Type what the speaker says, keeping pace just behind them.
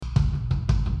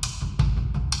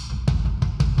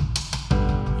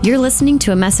You're listening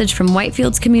to a message from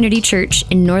Whitefields Community Church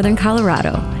in Northern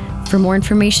Colorado. For more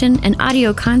information and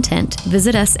audio content,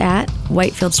 visit us at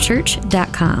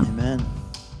whitefieldschurch.com. Amen.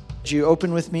 Would you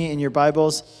open with me in your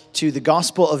Bibles to the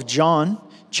Gospel of John,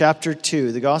 chapter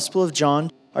 2. The Gospel of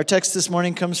John. Our text this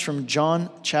morning comes from John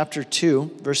chapter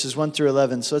 2, verses 1 through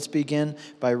 11. So let's begin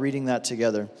by reading that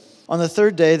together. On the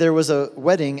third day, there was a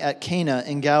wedding at Cana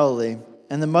in Galilee,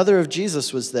 and the mother of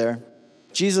Jesus was there.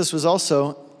 Jesus was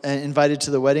also invited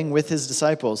to the wedding with his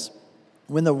disciples.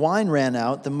 When the wine ran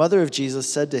out, the mother of Jesus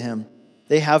said to him,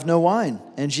 "They have no wine."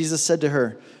 And Jesus said to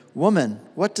her, "Woman,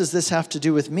 what does this have to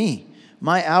do with me?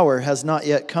 My hour has not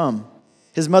yet come."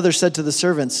 His mother said to the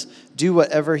servants, "Do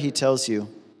whatever he tells you."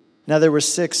 Now there were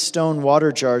 6 stone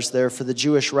water jars there for the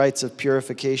Jewish rites of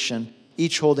purification,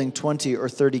 each holding 20 or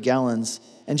 30 gallons.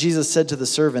 And Jesus said to the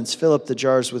servants, "Fill up the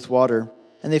jars with water."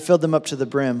 And they filled them up to the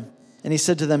brim. And he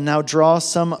said to them, "Now draw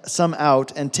some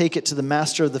out and take it to the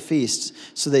master of the feast."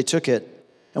 So they took it.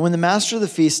 And when the master of the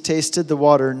feast tasted the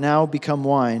water now become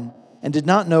wine, and did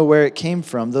not know where it came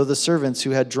from, though the servants who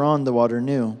had drawn the water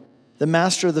knew, the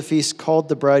master of the feast called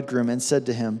the bridegroom and said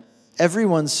to him,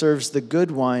 "Everyone serves the good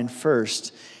wine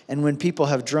first, and when people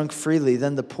have drunk freely,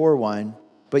 then the poor wine.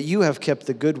 But you have kept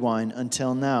the good wine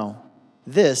until now."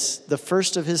 This, the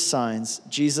first of his signs,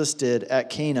 Jesus did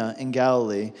at Cana in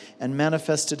Galilee and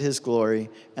manifested his glory,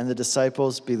 and the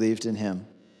disciples believed in him.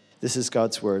 This is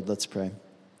God's word. Let's pray.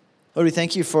 Lord, we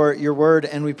thank you for your word,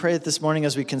 and we pray that this morning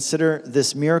as we consider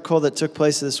this miracle that took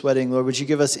place at this wedding, Lord, would you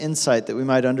give us insight that we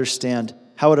might understand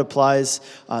how it applies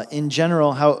in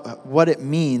general, what it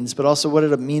means, but also what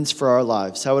it means for our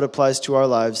lives, how it applies to our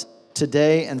lives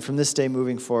today and from this day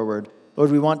moving forward. Lord,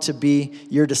 we want to be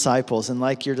your disciples, and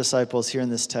like your disciples here in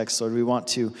this text, Lord, we want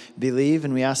to believe,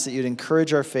 and we ask that you'd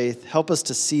encourage our faith, help us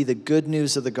to see the good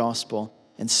news of the gospel,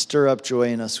 and stir up joy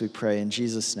in us, we pray. In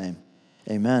Jesus' name,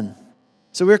 amen.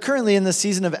 So we're currently in the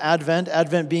season of Advent,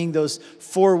 Advent being those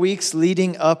 4 weeks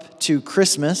leading up to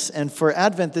Christmas. And for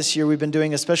Advent this year, we've been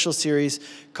doing a special series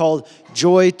called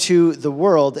Joy to the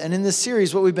World. And in this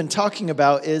series, what we've been talking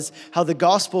about is how the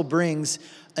gospel brings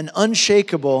an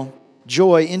unshakable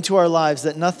joy into our lives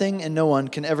that nothing and no one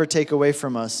can ever take away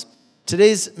from us.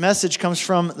 Today's message comes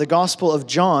from the Gospel of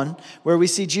John, where we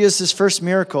see Jesus' first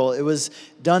miracle. It was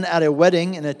done at a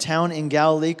wedding in a town in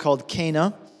Galilee called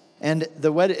Cana. And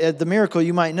the miracle,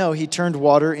 you might know, he turned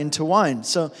water into wine.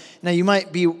 So now you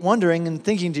might be wondering and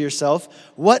thinking to yourself,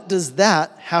 what does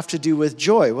that have to do with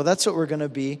joy? Well, that's what we're going to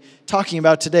be talking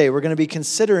about today. We're going to be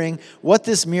considering what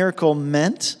this miracle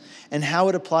meant and how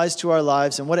it applies to our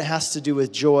lives and what it has to do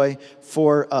with joy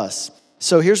for us.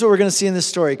 So here's what we're going to see in this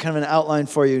story, kind of an outline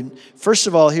for you. First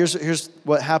of all, here's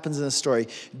what happens in this story.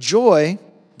 Joy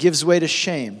gives way to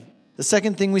shame. The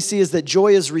second thing we see is that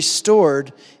joy is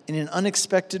restored in an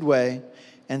unexpected way.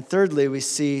 And thirdly, we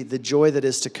see the joy that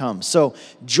is to come. So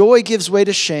joy gives way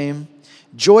to shame,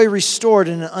 joy restored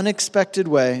in an unexpected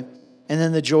way, and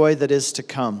then the joy that is to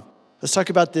come. Let's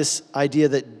talk about this idea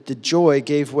that the joy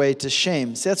gave way to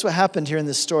shame. See, that's what happened here in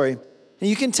this story. And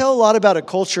you can tell a lot about a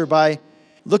culture by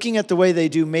looking at the way they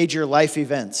do major life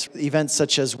events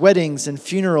such as weddings and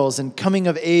funerals and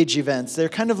coming-of-age events. They're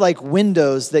kind of like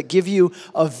windows that give you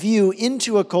a view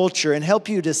into a culture and help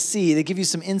you to see. They give you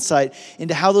some insight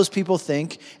into how those people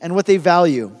think and what they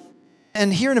value.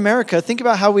 And here in America, think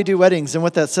about how we do weddings and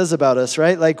what that says about us,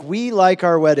 right? Like, we like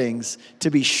our weddings to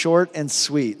be short and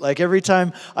sweet. Like, every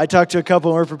time I talk to a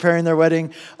couple and we're preparing their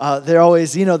wedding, they're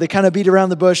always, they kind of beat around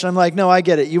the bush. And I'm like, no, I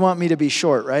get it. You want me to be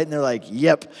short, right? And they're like,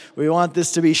 yep, we want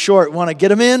this to be short. We want to get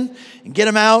them in and get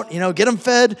them out, get them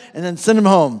fed, and then send them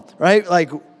home, right? Like,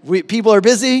 people are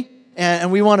busy.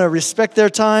 And we want to respect their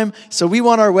time. So we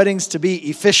want our weddings to be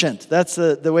efficient. That's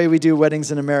the way we do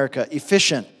weddings in America,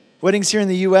 efficient. Weddings here in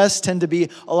the U.S. tend to be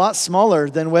a lot smaller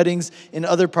than weddings in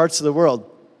other parts of the world.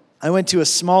 I went to a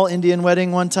small Indian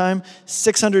wedding one time,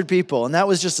 600 people, and that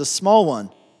was just a small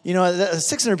one.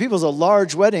 600 people is a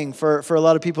large wedding for a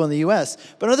lot of people in the U.S.,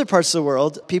 but in other parts of the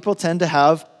world, people tend to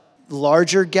have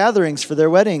larger gatherings for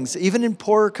their weddings. Even in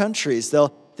poorer countries,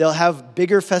 they'll have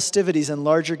bigger festivities and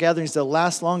larger gatherings. They'll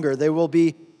last longer. They will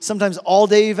be sometimes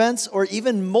all-day events or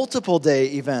even multiple-day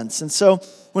events. And so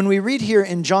when we read here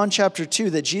in John chapter 2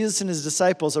 that Jesus and his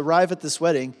disciples arrive at this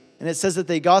wedding, and it says that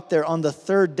they got there on the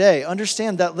third day,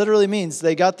 understand that literally means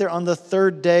they got there on the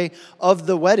third day of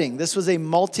the wedding. This was a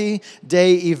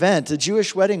multi-day event. A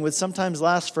Jewish wedding would sometimes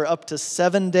last for up to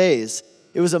 7 days.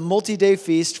 It was a multi-day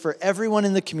feast for everyone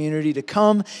in the community to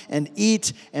come and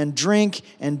eat and drink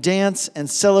and dance and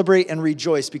celebrate and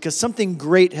rejoice because something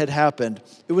great had happened.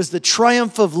 It was the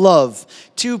triumph of love.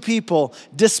 Two people,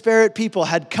 disparate people,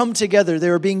 had come together. They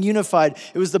were being unified.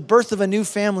 It was the birth of a new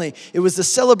family. It was the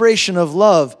celebration of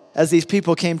love as these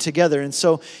people came together. And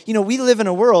so, we live in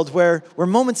a world where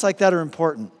moments like that are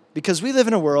important because we live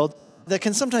in a world that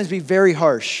can sometimes be very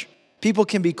harsh. People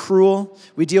can be cruel.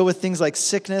 We deal with things like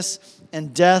sickness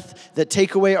and death that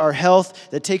take away our health,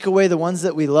 that take away the ones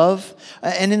that we love.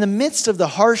 And in the midst of the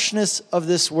harshness of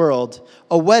this world,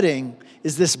 a wedding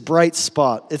is this bright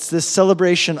spot. It's this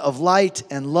celebration of light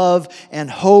and love and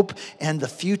hope and the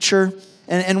future.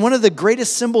 And one of the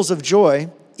greatest symbols of joy,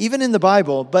 even in the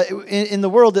Bible, but in the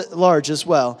world at large as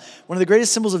well, one of the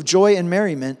greatest symbols of joy and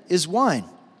merriment is wine.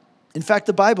 In fact,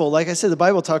 the Bible, like I said, the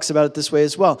Bible talks about it this way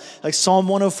as well. Like Psalm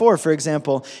 104, for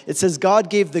example, it says, God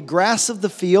gave the grass of the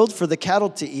field for the cattle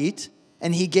to eat,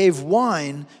 and he gave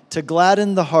wine to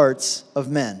gladden the hearts of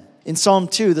men. In Psalm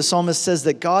 2, the psalmist says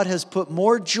that God has put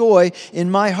more joy in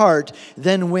my heart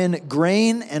than when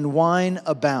grain and wine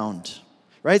abound.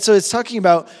 Right? So it's talking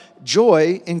about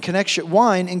wine in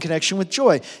connection with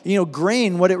joy.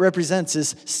 Grain, what it represents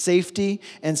is safety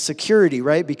and security,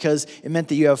 right? Because it meant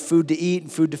that you have food to eat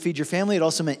and food to feed your family. It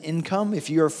also meant income.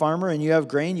 If you're a farmer and you have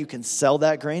grain, you can sell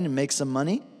that grain and make some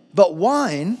money. But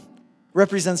wine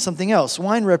represents something else.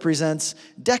 Wine represents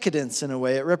decadence in a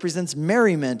way. It represents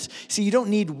merriment. See, you don't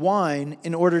need wine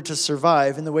in order to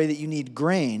survive in the way that you need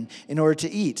grain in order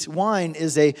to eat. Wine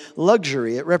is a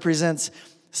luxury. It represents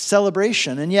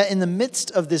celebration. And yet in the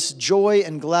midst of this joy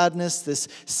and gladness, this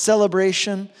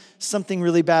celebration, something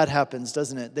really bad happens,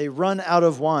 doesn't it? They run out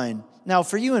of wine. Now,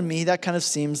 for you and me, that kind of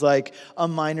seems like a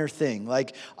minor thing.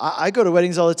 Like, I go to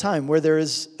weddings all the time where there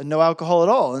is no alcohol at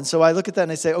all. And so I look at that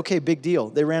and I say, okay, big deal.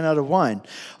 They ran out of wine.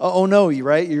 Oh no,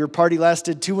 right? Your party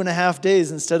lasted 2.5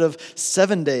 days instead of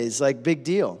 7 days. Like, big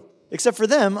deal. Except for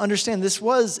them, understand this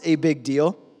was a big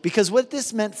deal. Because what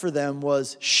this meant for them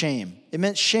was shame. It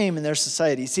meant shame in their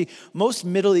society. See, most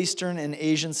Middle Eastern and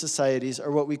Asian societies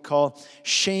are what we call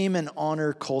shame and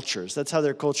honor cultures. That's how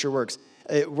their culture works.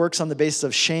 It works on the basis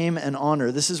of shame and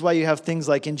honor. This is why you have things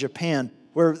like in Japan,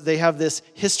 where they have this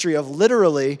history of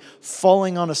literally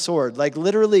falling on a sword, like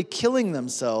literally killing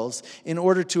themselves in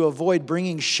order to avoid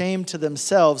bringing shame to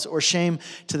themselves or shame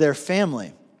to their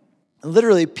family.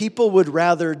 Literally, people would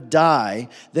rather die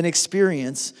than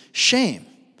experience shame.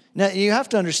 Now, you have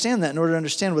to understand that in order to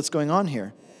understand what's going on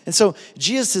here. And so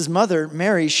Jesus' mother,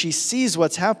 Mary, she sees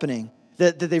what's happening,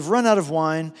 that they've run out of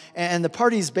wine, and the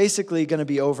party's basically going to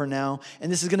be over now, and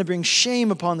this is going to bring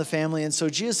shame upon the family. And so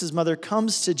Jesus' mother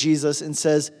comes to Jesus and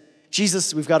says,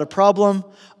 Jesus, we've got a problem.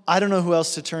 I don't know who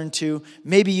else to turn to.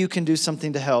 Maybe you can do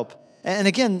something to help. And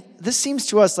again, this seems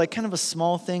to us like kind of a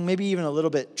small thing, maybe even a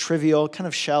little bit trivial, kind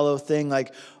of shallow thing,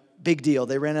 like, big deal.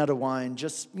 They ran out of wine.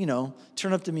 Just,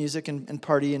 turn up the music and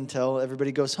party until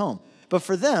everybody goes home. But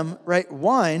for them, right,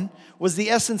 wine was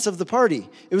the essence of the party.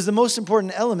 It was the most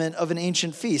important element of an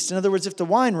ancient feast. In other words, if the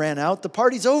wine ran out, the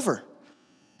party's over.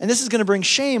 And this is going to bring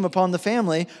shame upon the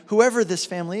family, whoever this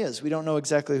family is. We don't know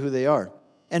exactly who they are.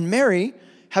 And Mary,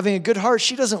 having a good heart,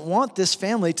 she doesn't want this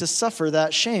family to suffer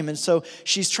that shame. And so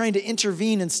she's trying to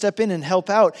intervene and step in and help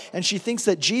out. And she thinks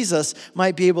that Jesus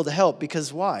might be able to help.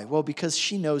 Because why? Well, because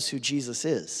she knows who Jesus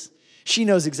is. She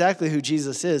knows exactly who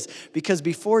Jesus is. Because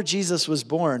before Jesus was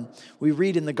born, we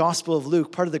read in the Gospel of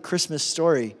Luke, part of the Christmas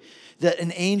story, that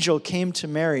an angel came to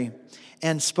Mary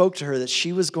and spoke to her that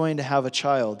she was going to have a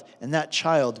child. And that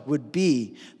child would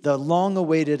be the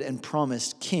long-awaited and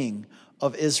promised King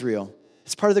of Israel.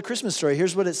 It's part of the Christmas story.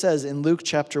 Here's what it says in Luke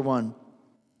chapter 1,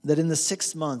 that in the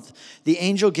 6th month, the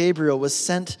angel Gabriel was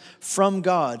sent from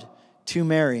God to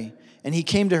Mary. And he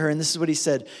came to her, and this is what he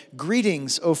said,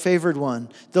 "Greetings, O favored one.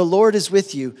 The Lord is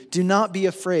with you. Do not be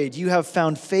afraid. You have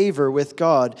found favor with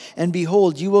God. And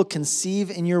behold, you will conceive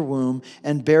in your womb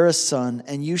and bear a son,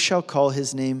 and you shall call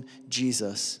his name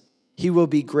Jesus. He will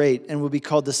be great and will be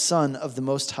called the Son of the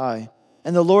Most High.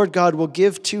 And the Lord God will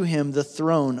give to him the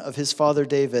throne of his father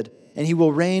David, and he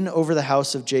will reign over the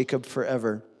house of Jacob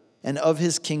forever. And of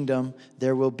his kingdom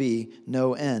there will be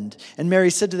no end." And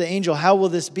Mary said to the angel, "How will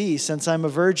this be, since I'm a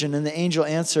virgin?" And the angel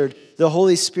answered, "The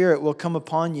Holy Spirit will come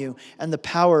upon you, and the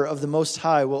power of the Most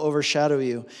High will overshadow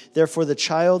you. Therefore the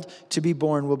child to be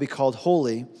born will be called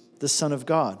Holy, the Son of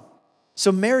God."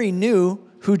 So Mary knew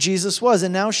who Jesus was,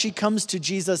 and now she comes to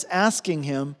Jesus asking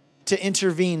him to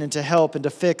intervene and to help and to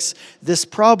fix this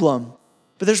problem.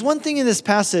 But there's one thing in this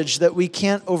passage that we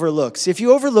can't overlook. See, if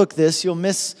you overlook this, you'll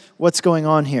miss what's going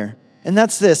on here. And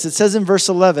that's this. It says in verse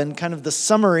 11, kind of the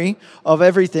summary of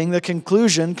everything, the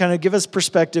conclusion, kind of give us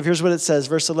perspective. Here's what it says,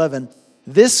 verse 11.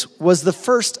 This was the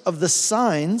first of the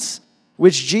signs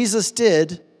which Jesus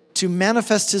did to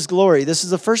manifest his glory. This is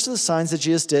the first of the signs that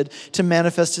Jesus did to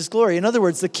manifest his glory. In other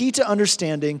words, the key to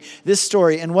understanding this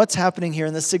story and what's happening here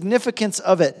and the significance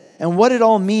of it and what it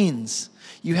all means,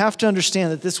 you have to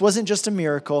understand that this wasn't just a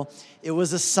miracle, it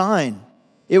was a sign.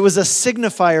 It was a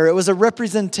signifier. It was a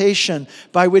representation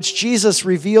by which Jesus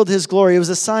revealed his glory. It was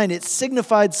a sign. It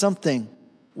signified something.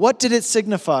 What did it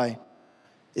signify?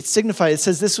 It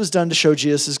says this was done to show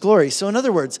Jesus' glory. So in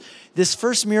other words, this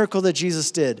first miracle that Jesus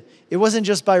did, it wasn't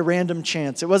just by random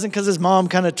chance. It wasn't because his mom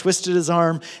kind of twisted his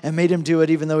arm and made him do it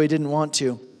even though he didn't want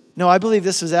to. No, I believe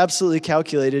this was absolutely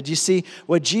calculated. You see,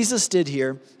 what Jesus did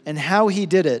here and how he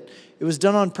did it, it was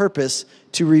done on purpose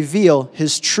to reveal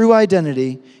his true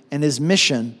identity and his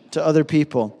mission to other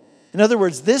people. In other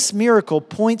words, this miracle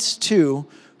points to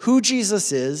who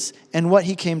Jesus is and what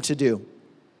he came to do.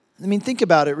 I mean, think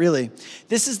about it, really.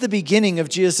 This is the beginning of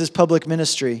Jesus' public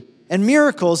ministry. And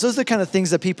miracles, those are the kind of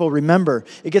things that people remember.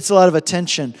 It gets a lot of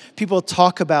attention. People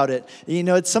talk about it. You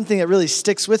know, it's something that really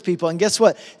sticks with people. And guess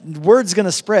what? Word's going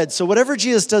to spread. So whatever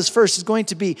Jesus does first is going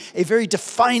to be a very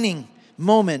defining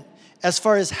moment as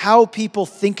far as how people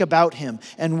think about him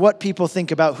and what people think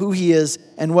about who he is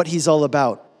and what he's all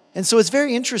about. And so it's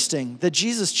very interesting that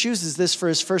Jesus chooses this for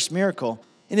his first miracle.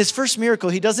 In his first miracle,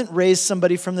 he doesn't raise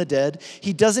somebody from the dead.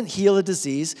 He doesn't heal a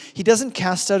disease. He doesn't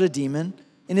cast out a demon.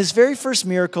 In his very first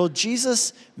miracle,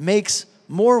 Jesus makes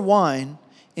more wine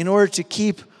in order to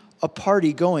keep a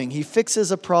party going. He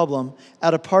fixes a problem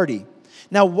at a party.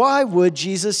 Now, why would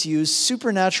Jesus use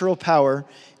supernatural power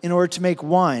in order to make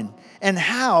wine? And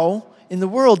how in the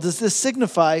world does this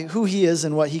signify who he is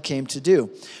and what he came to do?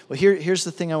 Well, here's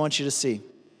the thing I want you to see.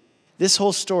 This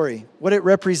whole story, what it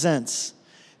represents,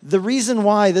 the reason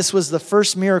why this was the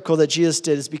first miracle that Jesus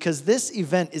did is because this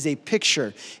event is a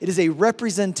picture. It is a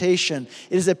representation.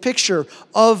 It is a picture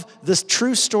of the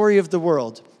true story of the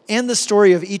world and the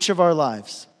story of each of our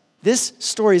lives. This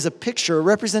story is a picture, a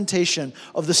representation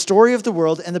of the story of the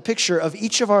world and the picture of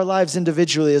each of our lives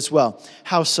individually as well.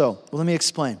 How so? Well, let me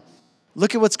explain.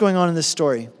 Look at what's going on in this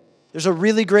story. There's a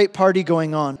really great party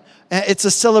going on. It's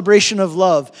a celebration of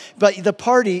love, but the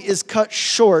party is cut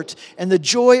short, and the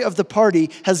joy of the party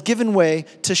has given way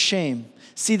to shame.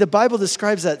 See, the Bible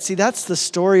describes that. See, that's the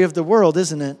story of the world,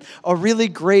 isn't it? A really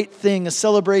great thing, a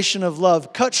celebration of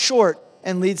love, cut short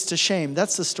and leads to shame.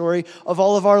 That's the story of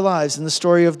all of our lives and the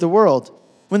story of the world.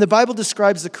 When the Bible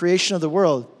describes the creation of the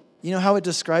world, you know how it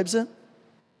describes it?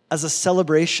 As a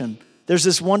celebration. There's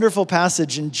this wonderful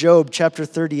passage in Job chapter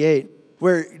 38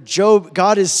 where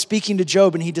God is speaking to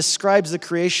Job and he describes the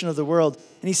creation of the world.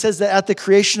 And he says that at the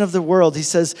creation of the world, he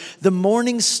says, the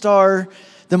morning stars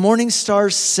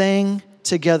sang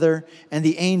together and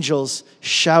the angels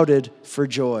shouted for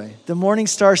joy. The morning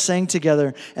stars sang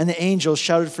together and the angels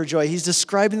shouted for joy. He's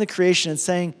describing the creation and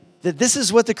saying that this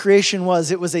is what the creation was.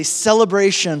 It was a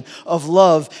celebration of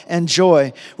love and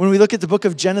joy. When we look at the book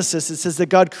of Genesis, it says that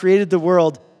God created the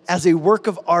world as a work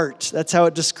of art. That's how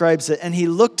it describes it. And he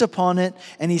looked upon it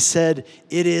and he said,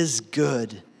 it is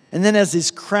good. And then as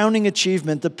his crowning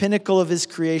achievement, the pinnacle of his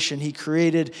creation, he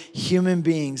created human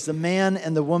beings, the man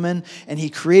and the woman, and he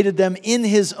created them in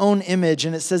his own image.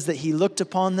 And it says that he looked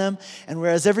upon them, and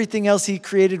whereas everything else he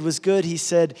created was good, he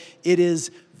said, it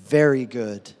is very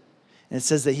good. And it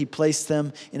says that he placed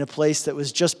them in a place that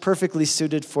was just perfectly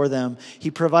suited for them. He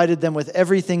provided them with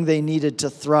everything they needed to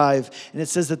thrive. And it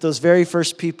says that those very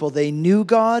first people, they knew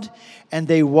God and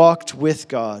they walked with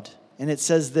God. And it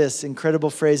says this incredible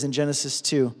phrase in Genesis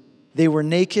 2. They were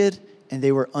naked and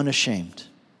they were unashamed.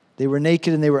 They were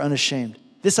naked and they were unashamed.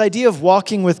 This idea of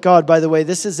walking with God, by the way,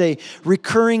 this is a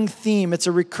recurring theme. It's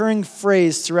a recurring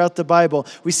phrase throughout the Bible.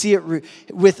 We see it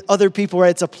with other people,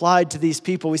 right? It's applied to these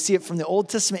people. We see it from the Old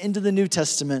Testament into the New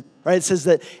Testament, right? It says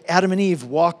that Adam and Eve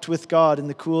walked with God in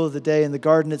the cool of the day in the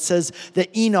garden. It says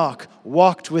that Enoch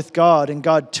walked with God and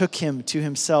God took him to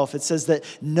himself. It says that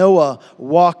Noah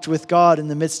walked with God in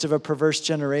the midst of a perverse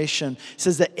generation. It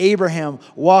says that Abraham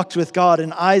walked with God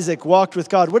and Isaac walked with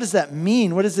God. What does that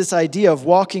mean? What is this idea of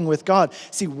walking with God?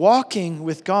 See, walking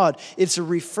with God, it's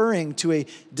referring to a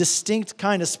distinct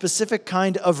kind, a specific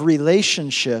kind of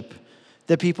relationship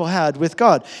that people had with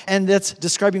God. And that's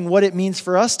describing what it means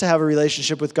for us to have a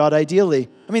relationship with God ideally.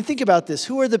 I mean, think about this.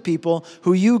 Who are the people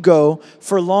who you go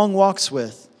for long walks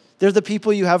with? They're the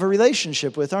people you have a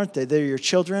relationship with, aren't they? They're your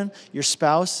children, your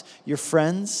spouse, your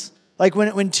friends. Like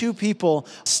when two people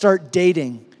start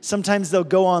dating, Sometimes they'll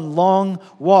go on long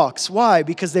walks. Why?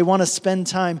 Because they want to spend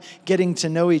time getting to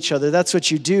know each other. That's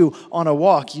what you do on a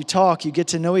walk. You talk, you get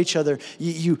to know each other.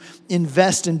 You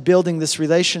invest in building this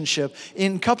relationship.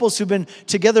 In couples who've been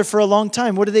together for a long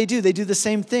time, what do? They do the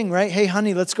same thing, right? Hey,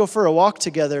 honey, let's go for a walk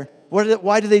together.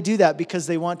 Why do they do that? Because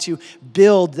they want to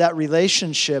build that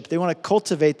relationship. They want to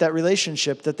cultivate that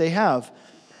relationship that they have.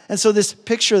 And so this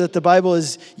picture that the Bible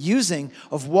is using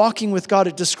of walking with God,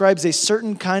 it describes a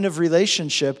certain kind of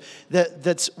relationship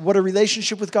that's what a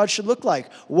relationship with God should look like.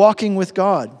 Walking with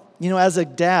God. You know, as a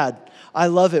dad, I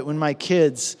love it when my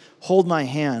kids hold my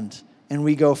hand and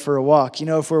we go for a walk. You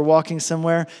know, if we're walking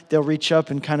somewhere, they'll reach up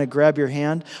and kind of grab your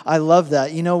hand. I love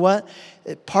that. You know what?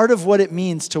 Part of what it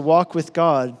means to walk with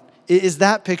God is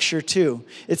that picture too.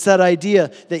 It's that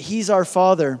idea that He's our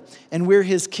Father and we're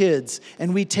His kids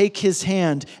and we take His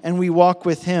hand and we walk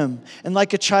with Him. And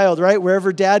like a child, right?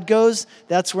 Wherever Dad goes,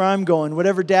 that's where I'm going.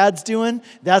 Whatever Dad's doing,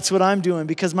 that's what I'm doing,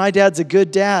 because my dad's a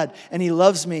good dad and he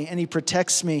loves me and he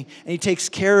protects me and he takes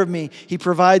care of me. He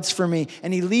provides for me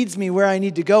and he leads me where I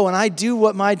need to go. And I do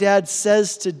what my dad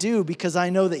says to do because I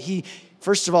know that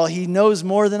first of all, He knows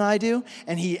more than I do,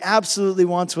 and He absolutely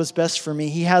wants what's best for me.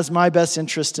 He has my best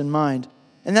interest in mind.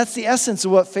 And that's the essence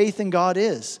of what faith in God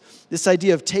is, this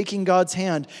idea of taking God's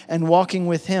hand and walking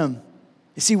with Him.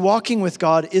 You see, walking with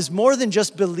God is more than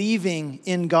just believing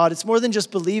in God. It's more than just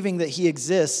believing that He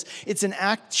exists. It's an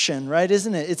action, right,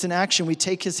 isn't it? It's an action. We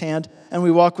take His hand and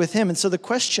we walk with Him. And so the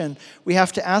question we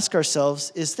have to ask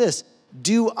ourselves is this: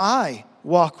 do I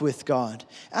walk with God?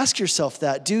 Ask yourself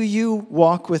that. Do you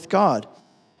walk with God?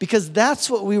 Because that's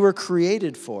what we were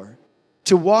created for.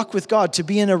 To walk with God, to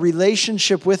be in a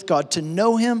relationship with God, to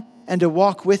know Him and to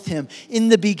walk with Him. In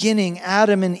the beginning,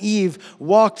 Adam and Eve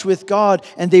walked with God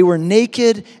and they were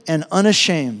naked and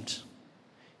unashamed.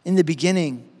 In the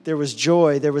beginning, there was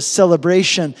joy, there was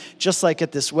celebration, just like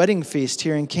at this wedding feast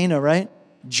here in Cana, right?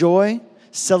 Joy,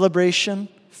 celebration,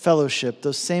 fellowship,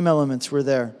 those same elements were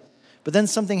there. But then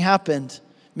something happened.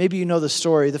 Maybe you know the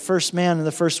story. The first man and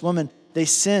the first woman, they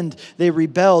sinned, they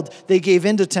rebelled, they gave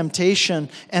in to temptation,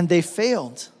 and they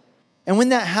failed. And when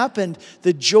that happened,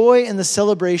 the joy and the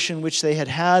celebration which they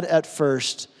had at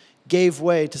first gave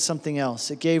way to something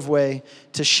else. It gave way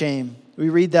to shame. We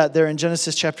read that there in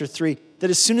Genesis chapter 3, that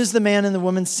as soon as the man and the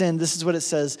woman sinned, this is what it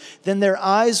says, then their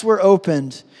eyes were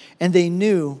opened, and they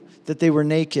knew that they were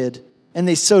naked, and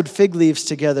they sewed fig leaves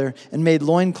together and made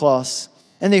loincloths.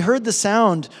 And they heard the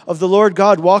sound of the Lord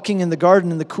God walking in the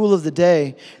garden in the cool of the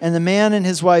day. And the man and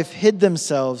his wife hid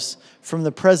themselves from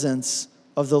the presence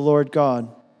of the Lord God.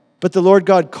 But the Lord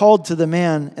God called to the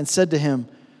man and said to him,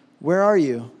 "Where are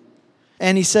you?"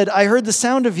 And he said, "I heard the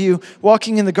sound of you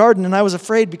walking in the garden, and I was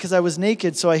afraid because I was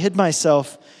naked, so I hid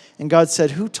myself." And God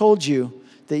said, "Who told you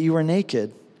that you were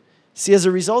naked?" See, as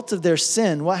a result of their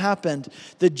sin, what happened?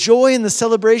 The joy and the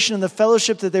celebration and the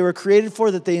fellowship that they were created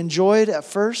for, that they enjoyed at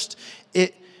first,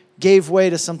 it gave way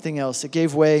to something else. It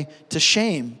gave way to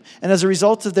shame. And as a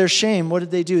result of their shame, what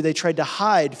did they do? They tried to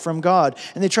hide from God.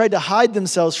 And they tried to hide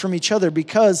themselves from each other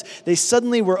because they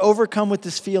suddenly were overcome with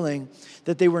this feeling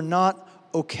that they were not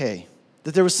okay.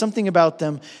 That there was something about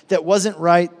them that wasn't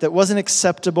right, that wasn't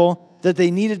acceptable, that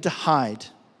they needed to hide.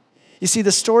 You see,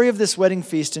 the story of this wedding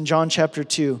feast in John chapter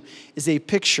 2 is a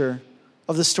picture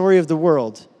of the story of the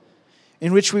world,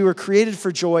 in which we were created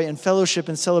for joy and fellowship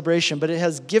and celebration, but it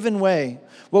has given way.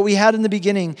 What we had in the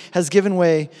beginning has given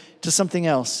way to something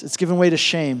else. It's given way to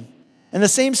shame. And the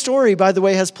same story, by the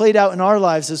way, has played out in our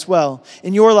lives as well.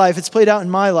 In your life, it's played out in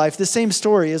my life, the same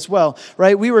story as well,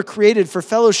 right? We were created for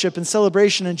fellowship and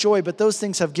celebration and joy, but those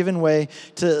things have given way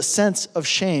to a sense of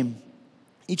shame.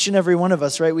 Each and every one of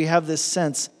us, right, we have this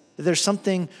sense that there's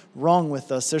something wrong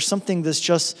with us. There's something that's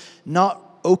just not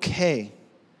okay,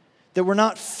 that we're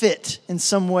not fit in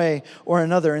some way or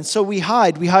another. And so we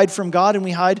hide. We hide from God and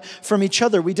we hide from each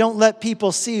other. We don't let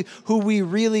people see who we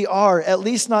really are, at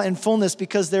least not in fullness,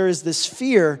 because there is this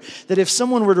fear that if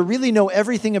someone were to really know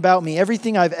everything about me,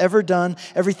 everything I've ever done,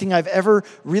 everything I've ever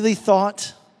really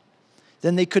thought,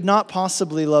 then they could not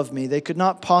possibly love me. They could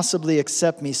not possibly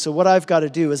accept me. So what I've got to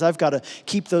do is I've got to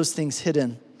keep those things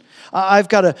hidden. I've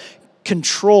got to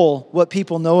control what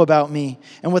people know about me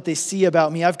and what they see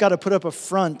about me. I've got to put up a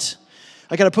front.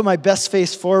 I got to put my best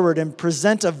face forward and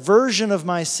present a version of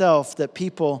myself that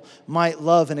people might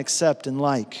love and accept and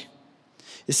like.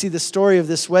 You see, the story of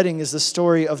this wedding is the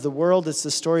story of the world. It's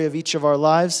the story of each of our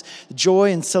lives.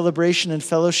 Joy and celebration and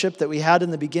fellowship that we had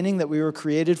in the beginning, that we were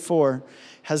created for,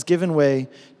 has given way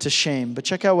to shame. But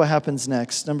check out what happens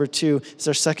next. Number 2 is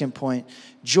our second point.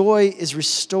 Joy is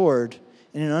restored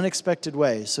in an unexpected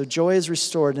way. So joy is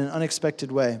restored in an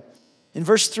unexpected way. In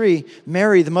verse 3,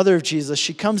 Mary, the mother of Jesus,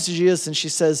 she comes to Jesus and she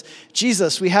says,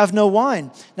 Jesus, we have no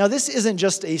wine. Now, this isn't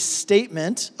just a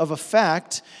statement of a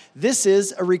fact. This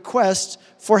is a request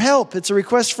for help. It's a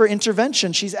request for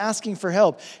intervention. She's asking for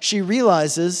help. She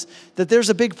realizes that there's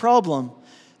a big problem,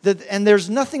 and there's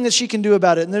nothing that she can do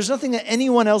about it, and there's nothing that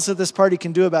anyone else at this party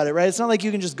can do about it, right? It's not like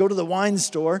you can just go to the wine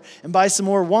store and buy some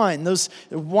more wine. Those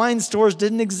wine stores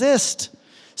didn't exist.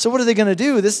 So what are they going to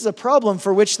do? This is a problem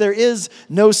for which there is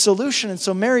no solution. And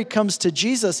so Mary comes to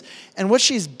Jesus, and what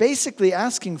she's basically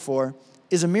asking for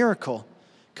is a miracle.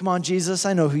 Come on, Jesus,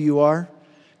 I know who you are.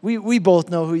 We both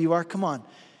know who you are. Come on.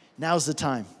 Now's the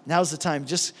time. Now's the time.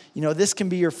 Just, this can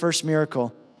be your first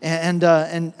miracle. And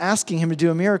asking him to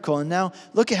do a miracle. And now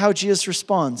look at how Jesus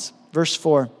responds. Verse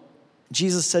 4,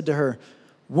 Jesus said to her,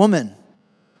 "Woman,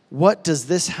 what does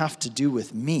this have to do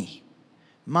with me?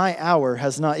 My hour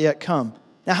has not yet come."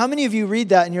 Now, how many of you read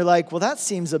that and you're like, well, that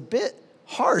seems a bit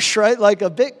harsh, right? Like a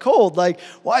bit cold. Like,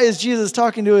 why is Jesus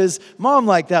talking to his mom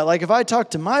like that? Like, if I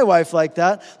talked to my wife like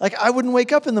that, like I wouldn't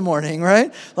wake up in the morning,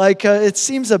 right? Like, it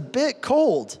seems a bit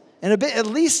cold and a bit at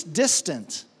least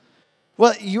distant.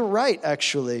 Well, you're right,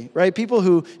 actually, right? People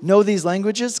who know these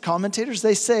languages, commentators,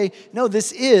 they say, no,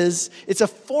 it's a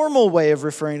formal way of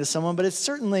referring to someone, but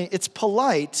it's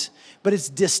polite, but it's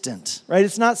distant, right?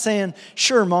 It's not saying,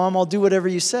 sure, Mom, I'll do whatever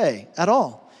you say at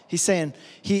all. He's saying,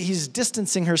 he's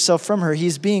distancing herself from her.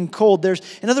 He's being cold.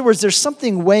 In other words, there's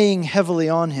something weighing heavily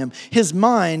on him. His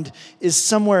mind is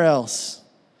somewhere else.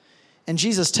 And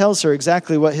Jesus tells her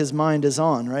exactly what his mind is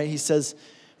on, right? He says,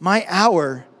 my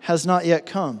hour has not yet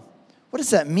come. What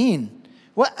does that mean?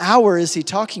 What hour is he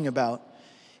talking about?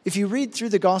 If you read through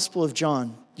the Gospel of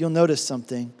John, you'll notice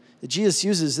something. That Jesus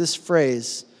uses this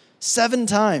phrase 7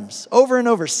 times, over and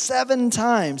over, 7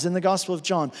 times in the Gospel of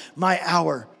John. My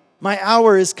hour. My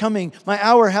hour is coming. My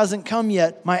hour hasn't come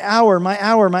yet. My hour, my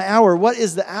hour, my hour. What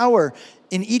is the hour?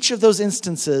 In each of those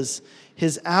instances,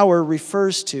 his hour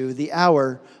refers to the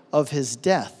hour of his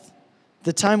death.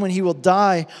 The time when he will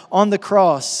die on the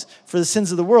cross for the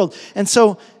sins of the world. And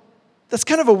so that's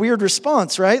kind of a weird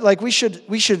response, right? Like we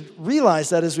should realize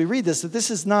that as we read this, that this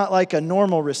is not like a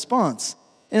normal response.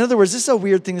 In other words, this is a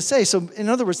weird thing to say. So in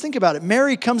other words, think about it.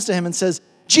 Mary comes to him and says,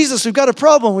 Jesus, we've got a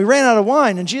problem. We ran out of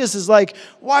wine. And Jesus is like,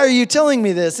 why are you telling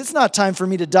me this? It's not time for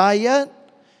me to die yet.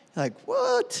 You're like,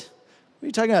 what? What are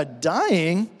you talking about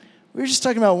dying? We were just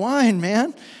talking about wine,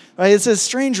 man. Right? It's a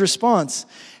strange response.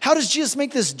 How does Jesus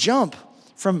make this jump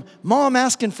from mom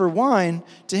asking for wine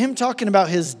to him talking about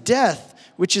his death,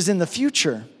 which is in the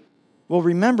future? Well,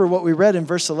 remember what we read in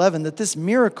verse 11, that this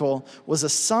miracle was a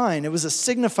sign. It was a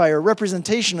signifier, a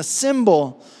representation, a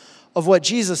symbol of what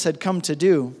Jesus had come to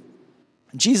do.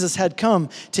 Jesus had come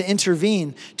to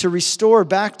intervene, to restore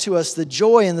back to us the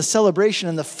joy and the celebration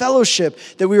and the fellowship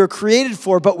that we were created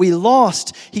for, but we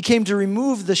lost. He came to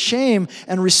remove the shame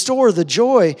and restore the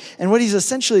joy. And what he's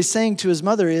essentially saying to his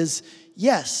mother is,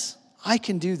 yes, I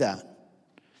can do that.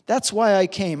 That's why I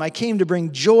came. I came to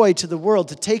bring joy to the world,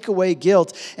 to take away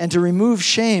guilt and to remove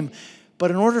shame.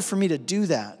 But in order for me to do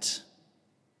that,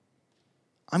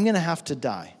 I'm going to have to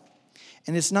die.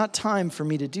 And it's not time for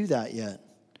me to do that yet.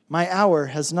 My hour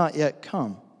has not yet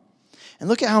come. And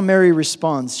look at how Mary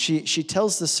responds. She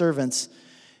tells the servants,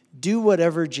 do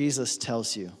whatever Jesus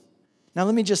tells you. Now,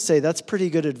 let me just say, that's pretty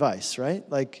good advice, right?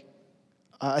 Like,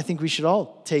 I think we should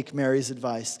all take Mary's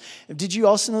advice. Did you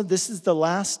also know this is the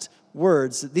last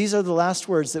words? These are the last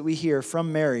words that we hear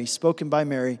from Mary, spoken by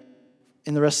Mary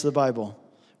in the rest of the Bible,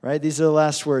 right? These are the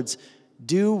last words.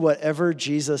 Do whatever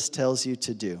Jesus tells you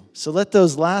to do. So let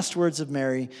those last words of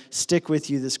Mary stick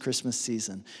with you this Christmas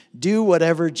season. Do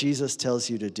whatever Jesus tells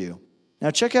you to do.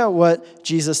 Now check out what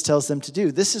Jesus tells them to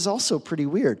do. This is also pretty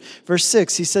weird. Verse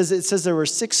 6, it says there were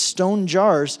 6 stone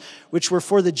jars which were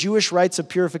for the Jewish rites of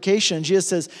purification. And Jesus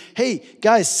says, hey,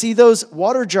 guys, see those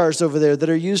water jars over there that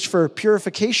are used for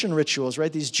purification rituals,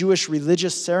 right? These Jewish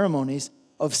religious ceremonies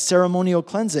of ceremonial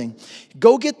cleansing.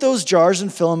 Go get those jars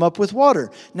and fill them up with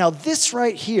water. Now, this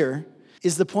right here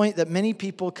is the point that many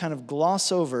people kind of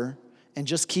gloss over and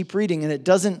just keep reading, and it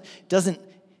doesn't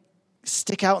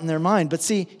stick out in their mind. But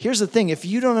see, here's the thing. If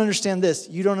you don't understand this,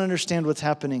 you don't understand what's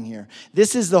happening here.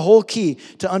 This is the whole key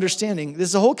to understanding. This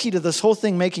is the whole key to this whole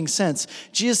thing making sense.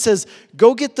 Jesus says,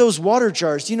 go get those water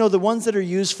jars. You know, the ones that are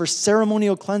used for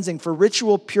ceremonial cleansing, for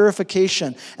ritual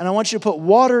purification. And I want you to put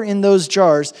water in those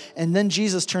jars. And then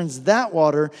Jesus turns that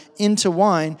water into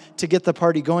wine to get the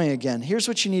party going again. Here's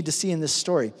what you need to see in this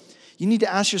story. You need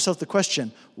to ask yourself the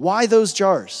question, why those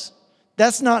jars?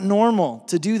 That's not normal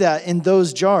to do that in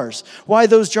those jars. Why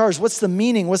those jars? What's the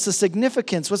meaning? What's the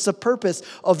significance? What's the purpose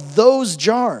of those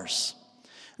jars?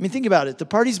 I mean, think about it. The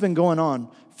party's been going on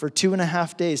for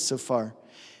 2.5 days so far,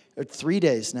 or 3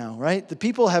 days now, right? The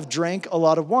people have drank a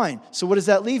lot of wine. So what does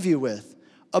that leave you with?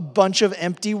 A bunch of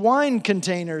empty wine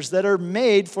containers that are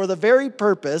made for the very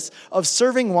purpose of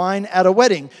serving wine at a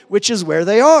wedding, which is where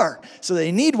they are. So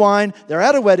they need wine, they're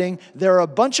at a wedding, there are a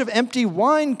bunch of empty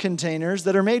wine containers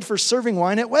that are made for serving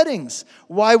wine at weddings.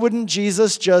 Why wouldn't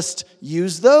Jesus just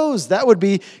use those? That would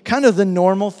be kind of the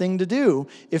normal thing to do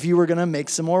if you were going to make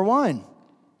some more wine.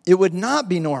 It would not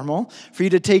be normal for you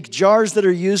to take jars that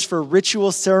are used for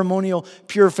ritual ceremonial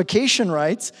purification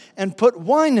rites and put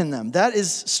wine in them. That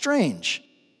is strange.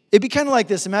 It'd be kind of like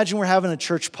this. Imagine we're having a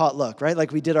church potluck, right?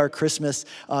 Like we did our Christmas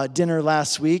dinner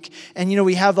last week. And,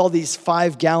 we have all these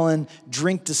 5-gallon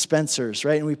drink dispensers,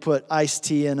 right? And we put iced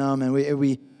tea in them. And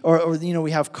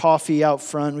we have coffee out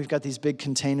front. We've got these big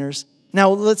containers. Now,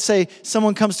 let's say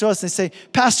someone comes to us and they say,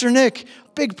 Pastor Nick,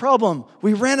 big problem.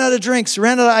 We ran out of drinks. We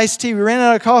ran out of iced tea. We ran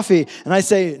out of coffee. And I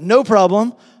say, no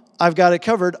problem. I've got it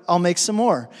covered. I'll make some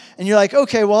more. And you're like,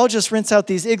 okay, well, I'll just rinse out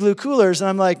these Igloo coolers. And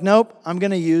I'm like, nope, I'm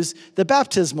going to use the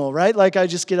baptismal, right? Like I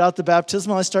just get out the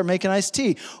baptismal, I start making iced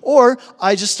tea. Or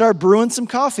I just start brewing some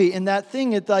coffee in that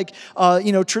thing at like,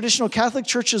 traditional Catholic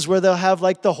churches where they'll have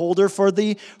like the holder for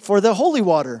the holy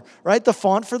water, right? The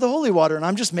font for the holy water. And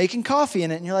I'm just making coffee in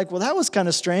it. And you're like, well, that was kind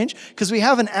of strange because we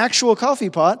have an actual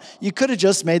coffee pot. You could have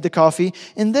just made the coffee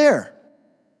in there.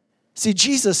 See,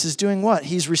 Jesus is doing what?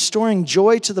 He's restoring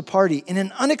joy to the party in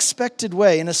an unexpected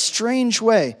way, in a strange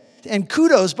way. And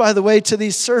kudos, by the way, to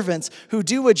these servants who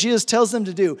do what Jesus tells them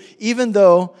to do, even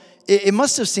though it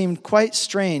must have seemed quite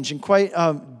strange and quite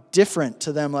different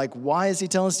to them. Like, why is he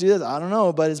telling us to do this? I don't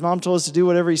know, but his mom told us to do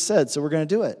whatever he said, so we're going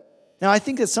to do it. Now, I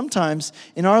think that sometimes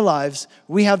in our lives,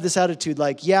 we have this attitude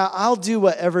like, yeah, I'll do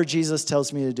whatever Jesus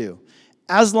tells me to do,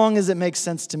 as long as it makes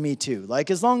sense to me too.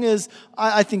 Like, as long as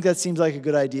I think that seems like a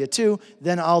good idea too,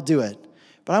 then I'll do it.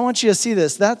 But I want you to see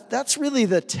this. That's really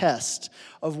the test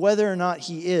of whether or not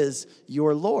he is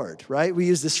your Lord, right? We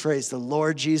use this phrase, the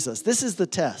Lord Jesus. This is the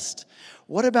test.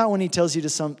 What about when he tells you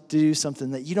to do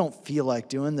something that you don't feel like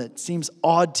doing, that seems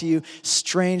odd to you,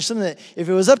 strange, something that if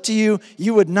it was up to you,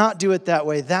 you would not do it that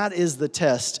way? That is the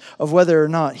test of whether or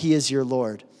not he is your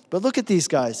Lord. But look at these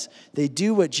guys. They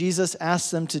do what Jesus asks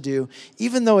them to do,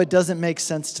 even though it doesn't make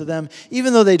sense to them,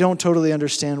 even though they don't totally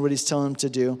understand what he's telling them to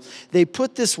do. They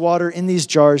put this water in these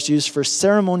jars used for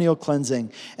ceremonial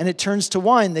cleansing, and it turns to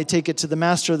wine. They take it to the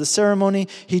master of the ceremony.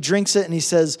 He drinks it, and he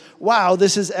says, wow,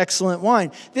 this is excellent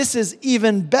wine. This is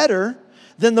even better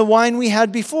than the wine we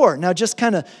had before. Now, just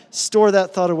kind of store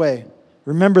that thought away.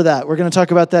 Remember that. We're going to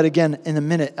talk about that again in a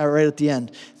minute, right at the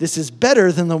end. This is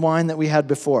better than the wine that we had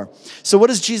before. So what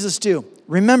does Jesus do?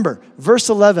 Remember, verse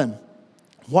 11.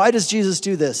 Why does Jesus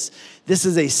do this? This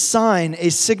is a sign, a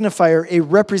signifier, a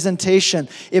representation.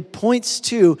 It points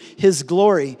to his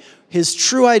glory, his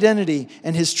true identity,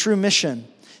 and his true mission.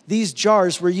 These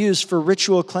jars were used for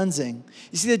ritual cleansing.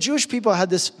 You see, the Jewish people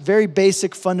had this very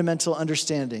basic fundamental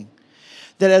understanding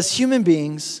that as human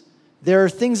beings, there are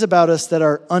things about us that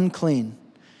are unclean.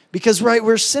 Because, right,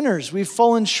 we're sinners. We've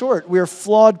fallen short. We're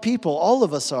flawed people. All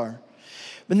of us are.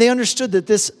 But they understood that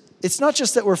it's not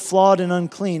just that we're flawed and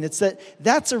unclean. It's that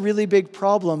that's a really big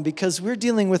problem because we're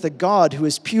dealing with a God who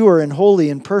is pure and holy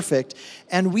and perfect.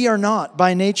 And we are not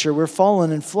by nature. We're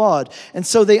fallen and flawed. And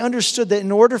so they understood that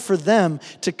in order for them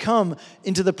to come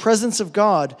into the presence of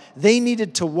God, they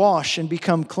needed to wash and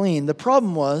become clean. The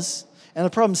problem was, and the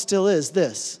problem still is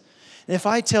this. If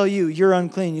I tell you you're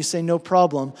unclean, you say, no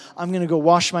problem. I'm going to go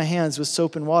wash my hands with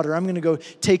soap and water. I'm going to go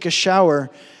take a shower.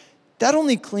 That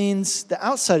only cleans the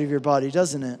outside of your body,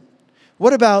 doesn't it?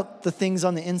 What about the things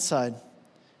on the inside?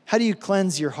 How do you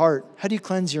cleanse your heart? How do you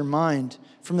cleanse your mind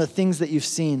from the things that you've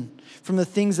seen, from the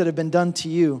things that have been done to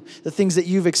you, the things that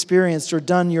you've experienced or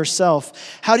done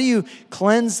yourself? How do you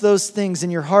cleanse those things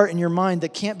in your heart and your mind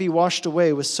that can't be washed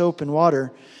away with soap and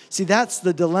water? See, that's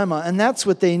the dilemma, and that's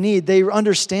what they need. They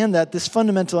understand that, this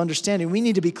fundamental understanding. We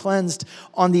need to be cleansed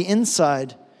on the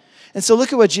inside. And so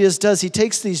look at what Jesus does. He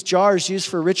takes these jars used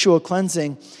for ritual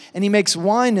cleansing, and he makes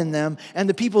wine in them, and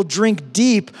the people drink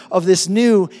deep of this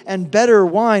new and better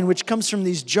wine, which comes from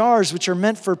these jars, which are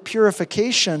meant for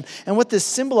purification. And what this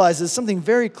symbolizes is something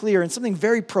very clear and something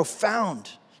very profound.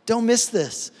 Don't miss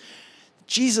this.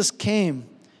 Jesus came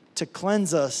to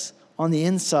cleanse us on the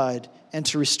inside and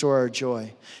to restore our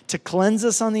joy. To cleanse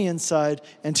us on the inside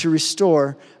and to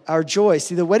restore our joy.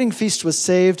 See, the wedding feast was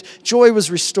saved, joy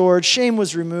was restored, shame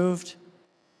was removed.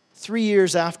 3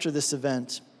 years after this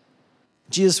event,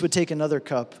 Jesus would take another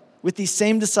cup with these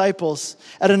same disciples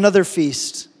at another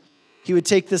feast. He would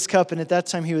take this cup, and at that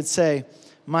time he would say,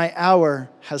 my hour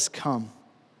has come.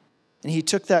 And he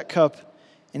took that cup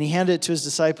And he handed it to his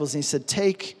disciples, and he said,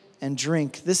 "Take and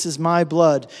drink. This is my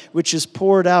blood, which is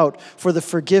poured out for the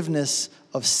forgiveness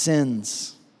of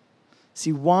sins."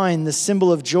 See, wine, the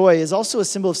symbol of joy, is also a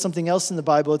symbol of something else in the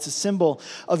Bible. It's a symbol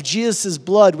of Jesus'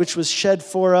 blood, which was shed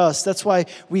for us. That's why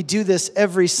we do this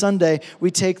every Sunday.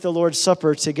 We take the Lord's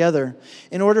Supper together.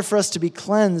 In order for us to be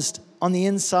cleansed on the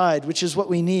inside, which is what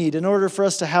we need, in order for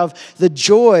us to have the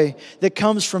joy that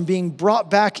comes from being brought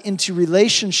back into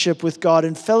relationship with God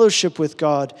and fellowship with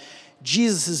God,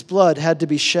 Jesus' blood had to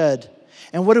be shed.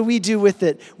 And what do we do with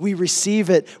it? We receive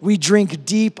it. We drink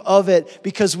deep of it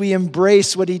because we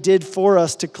embrace what he did for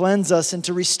us to cleanse us and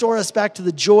to restore us back to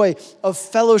the joy of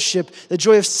fellowship, the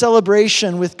joy of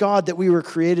celebration with God that we were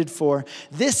created for.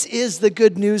 This is the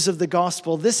good news of the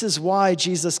gospel. This is why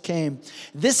Jesus came.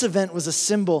 This event was a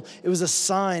symbol. It was a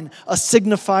sign, a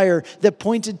signifier that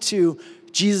pointed to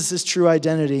Jesus' true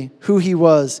identity, who he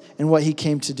was, and what he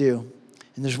came to do.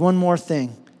 And there's one more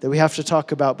thing that we have to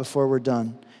talk about before we're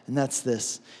done. And that's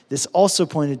this. This also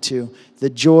pointed to the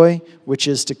joy which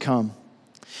is to come.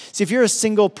 See, if you're a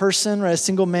single person, right, a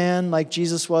single man like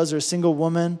Jesus was, or a single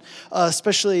woman,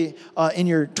 especially in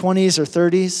your 20s or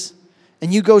 30s,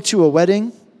 and you go to a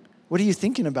wedding, what are you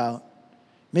thinking about?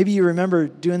 Maybe you remember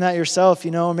doing that yourself,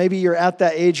 or maybe you're at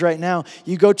that age right now.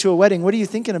 You go to a wedding, what are you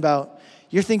thinking about?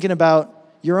 You're thinking about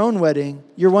your own wedding.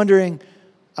 You're wondering,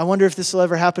 I wonder if this will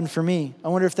ever happen for me. I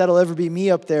wonder if that'll ever be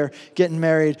me up there getting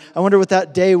married. I wonder what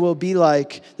that day will be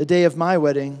like, the day of my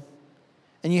wedding.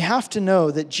 And you have to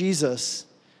know that Jesus,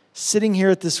 sitting here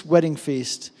at this wedding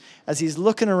feast, as he's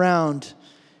looking around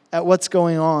at what's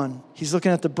going on, he's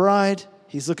looking at the bride,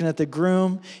 he's looking at the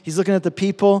groom, he's looking at the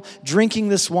people drinking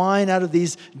this wine out of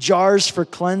these jars for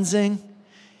cleansing,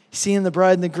 seeing the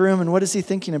bride and the groom, and what is he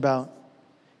thinking about?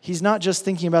 He's not just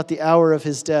thinking about the hour of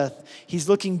his death. He's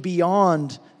looking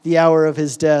beyond the hour of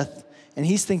his death, and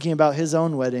he's thinking about his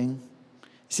own wedding.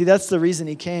 See, that's the reason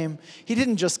he came. He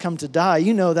didn't just come to die.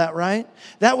 You know that, right?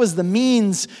 That was the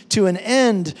means to an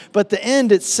end, but the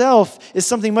end itself is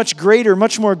something much greater,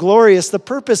 much more glorious. The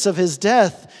purpose of his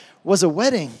death was a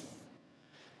wedding.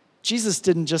 Jesus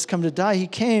didn't just come to die. He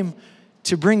came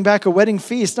to bring back a wedding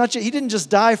feast. He didn't just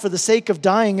die for the sake of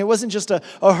dying. It wasn't just a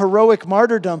heroic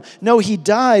martyrdom. No, he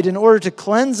died in order to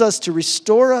cleanse us, to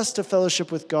restore us to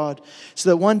fellowship with God, so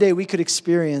that one day we could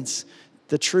experience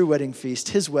the true wedding feast,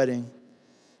 his wedding.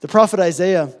 The prophet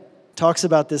Isaiah talks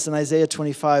about this in Isaiah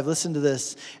 25. Listen to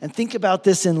this. And think about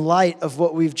this in light of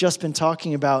what we've just been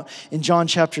talking about in John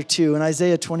chapter 2. In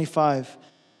Isaiah 25.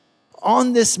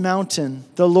 On this mountain,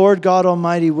 the Lord God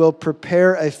Almighty will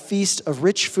prepare a feast of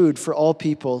rich food for all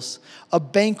peoples, a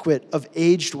banquet of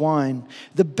aged wine,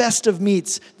 the best of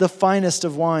meats, the finest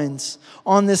of wines.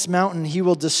 On this mountain, he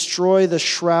will destroy the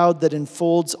shroud that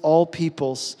enfolds all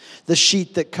peoples, the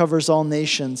sheet that covers all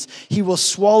nations. He will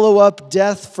swallow up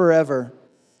death forever.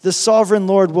 The sovereign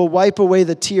Lord will wipe away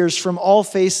the tears from all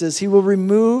faces. He will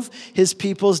remove his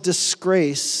people's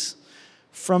disgrace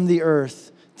from the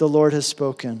earth. The Lord has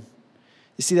spoken.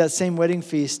 You see, that same wedding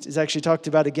feast is actually talked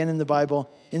about again in the Bible,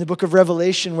 in the book of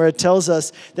Revelation, where it tells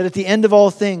us that at the end of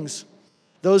all things,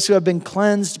 those who have been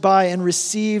cleansed by and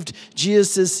received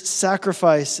Jesus'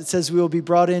 sacrifice, it says we will be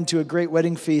brought into a great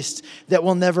wedding feast that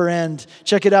will never end.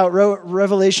 Check it out,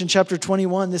 Revelation chapter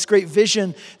 21, this great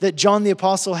vision that John the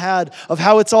Apostle had of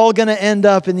how it's all going to end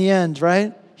up in the end,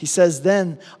 right? He says,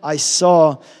 "Then I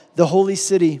saw the holy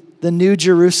city, the new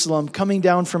Jerusalem, coming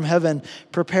down from heaven,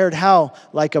 prepared how?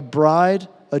 Like a bride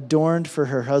adorned for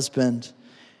her husband."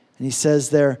 And he says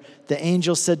there, the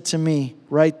angel said to me,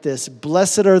 write this,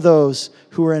 "Blessed are those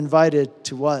who are invited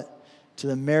to what? To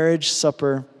the marriage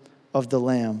supper of the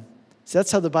Lamb." See,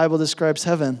 that's how the Bible describes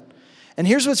heaven. And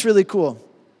here's what's really cool.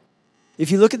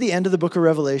 If you look at the end of the book of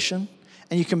Revelation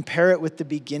and you compare it with the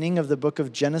beginning of the book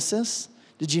of Genesis,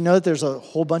 did you know that there's a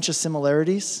whole bunch of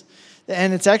similarities?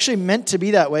 And it's actually meant to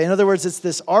be that way. In other words, it's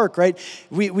this arc, right?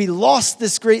 We lost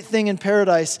this great thing in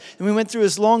paradise, and we went through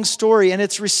this long story, and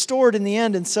it's restored in the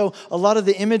end. And so a lot of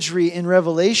the imagery in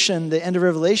Revelation, the end of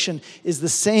Revelation, is the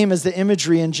same as the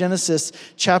imagery in Genesis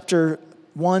chapter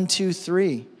 1, 2,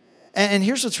 3. And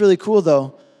here's what's really cool,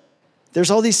 though. There's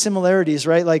all these similarities,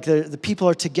 right? Like the people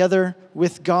are together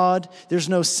with God. There's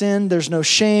no sin. There's no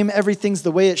shame. Everything's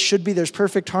the way it should be. There's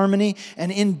perfect harmony. And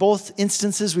in both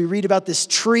instances, we read about this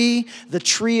tree, the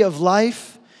tree of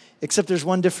life, except there's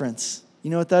one difference.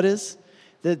 You know what that is?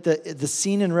 That the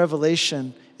scene in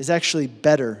Revelation is actually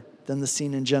better than the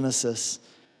scene in Genesis.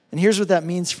 And here's what that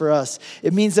means for us.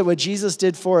 It means that what Jesus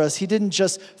did for us, he didn't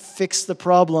just fix the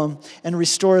problem and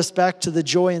restore us back to the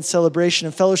joy and celebration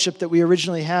and fellowship that we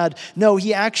originally had. No,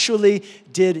 he actually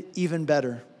did even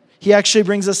better. He actually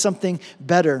brings us something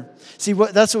better. See,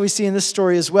 that's what we see in this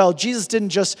story as well. Jesus didn't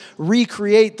just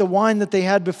recreate the wine that they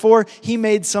had before. He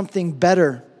made something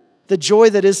better. The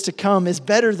joy that is to come is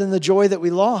better than the joy that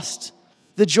we lost.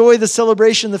 The joy, the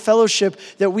celebration, the fellowship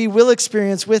that we will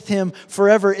experience with him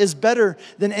forever is better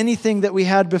than anything that we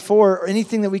had before or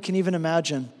anything that we can even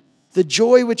imagine. The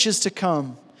joy which is to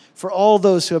come for all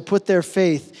those who have put their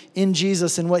faith in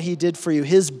Jesus and what he did for you.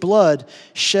 His blood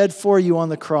shed for you on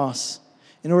the cross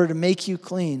in order to make you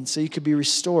clean so you could be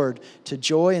restored to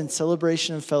joy and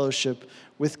celebration and fellowship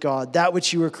with God, that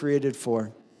which you were created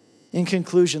for. In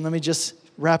conclusion, let me just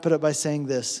wrap it up by saying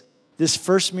this. This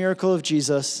first miracle of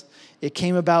Jesus, it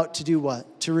came about to do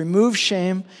what? To remove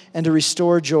shame and to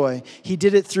restore joy. He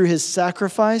did it through his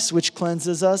sacrifice, which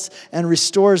cleanses us and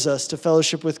restores us to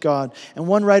fellowship with God. And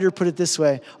one writer put it this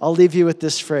way. I'll leave you with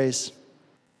this phrase.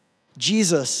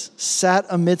 Jesus sat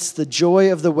amidst the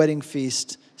joy of the wedding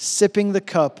feast, sipping the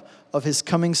cup of his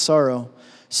coming sorrow,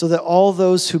 so that all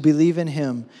those who believe in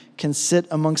him can sit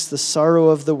amongst the sorrow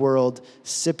of the world,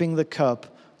 sipping the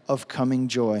cup of coming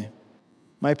joy.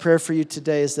 My prayer for you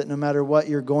today is that no matter what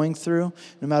you're going through,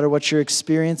 no matter what you're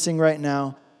experiencing right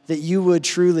now, that you would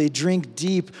truly drink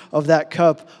deep of that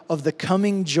cup of the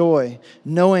coming joy,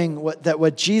 knowing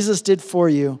what Jesus did for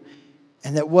you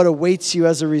and that what awaits you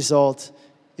as a result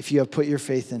if you have put your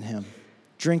faith in him.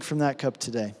 Drink from that cup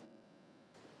today.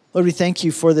 Lord, we thank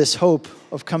you for this hope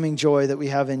of coming joy that we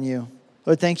have in you.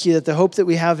 Lord, thank you that the hope that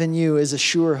we have in you is a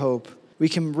sure hope. We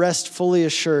can rest fully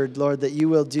assured, Lord, that you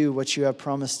will do what you have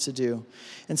promised to do.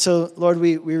 And so, Lord,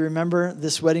 we remember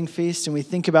this wedding feast and we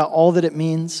think about all that it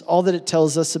means, all that it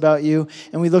tells us about you,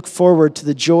 and we look forward to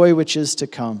the joy which is to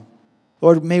come.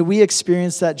 Lord, may we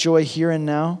experience that joy here and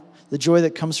now, the joy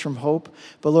that comes from hope.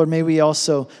 But Lord, may we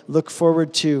also look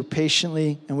forward to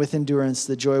patiently and with endurance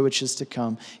the joy which is to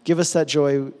come. Give us that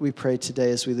joy, we pray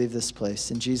today as we leave this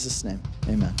place. In Jesus' name,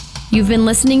 amen. You've been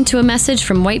listening to a message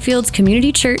from Whitefields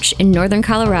Community Church in Northern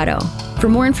Colorado. For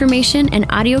more information and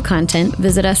audio content,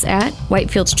 visit us at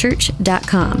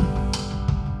whitefieldschurch.com.